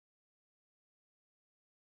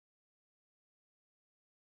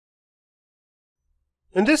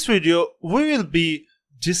In this video, we will be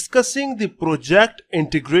discussing the project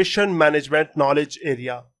integration management knowledge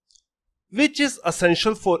area, which is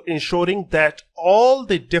essential for ensuring that all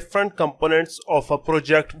the different components of a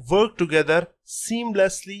project work together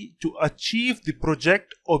seamlessly to achieve the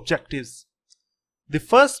project objectives. The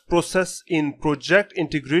first process in project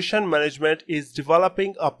integration management is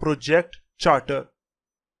developing a project charter.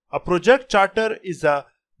 A project charter is a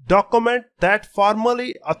document that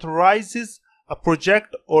formally authorizes a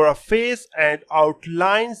project or a phase and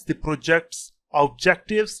outlines the project's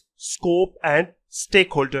objectives, scope, and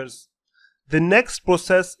stakeholders. The next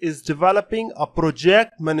process is developing a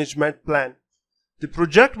project management plan. The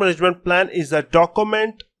project management plan is a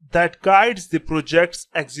document that guides the project's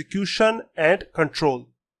execution and control.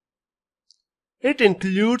 It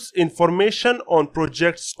includes information on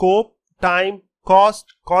project scope, time,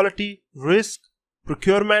 cost, quality, risk,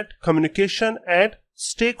 procurement, communication, and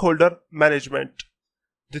stakeholder management.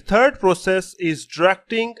 The third process is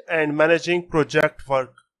directing and managing project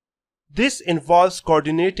work. This involves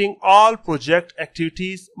coordinating all project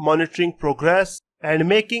activities, monitoring progress, and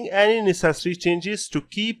making any necessary changes to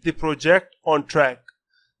keep the project on track.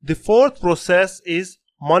 The fourth process is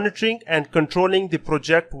monitoring and controlling the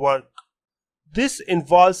project work. This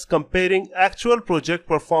involves comparing actual project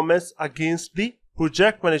performance against the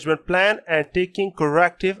project management plan and taking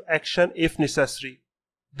corrective action if necessary.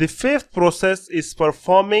 The fifth process is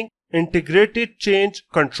performing integrated change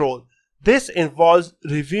control. This involves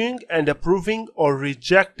reviewing and approving or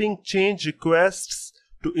rejecting change requests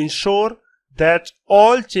to ensure that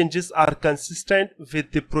all changes are consistent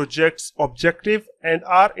with the project's objective and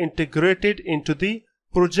are integrated into the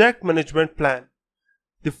project management plan.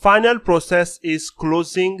 The final process is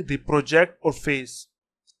closing the project or phase.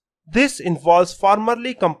 This involves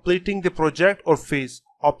formally completing the project or phase,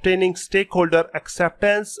 obtaining stakeholder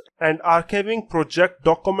acceptance, and archiving project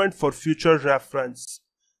document for future reference.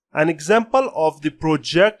 An example of the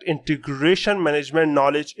project integration management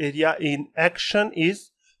knowledge area in action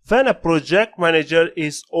is when a project manager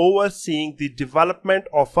is overseeing the development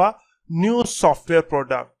of a new software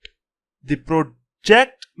product. The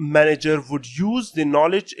project manager would use the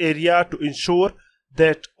knowledge area to ensure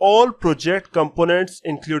that all project components,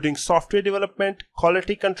 including software development,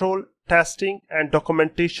 quality control, testing, and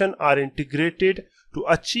documentation, are integrated to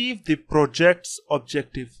achieve the project's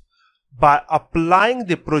objective. By applying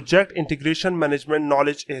the project integration management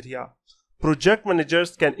knowledge area, project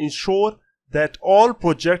managers can ensure that all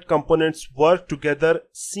project components work together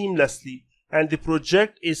seamlessly and the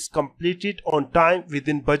project is completed on time,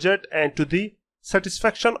 within budget, and to the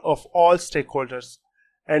satisfaction of all stakeholders.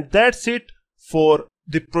 And that's it for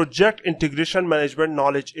the project integration management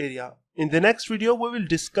knowledge area. In the next video, we will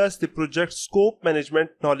discuss the project scope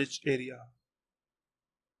management knowledge area.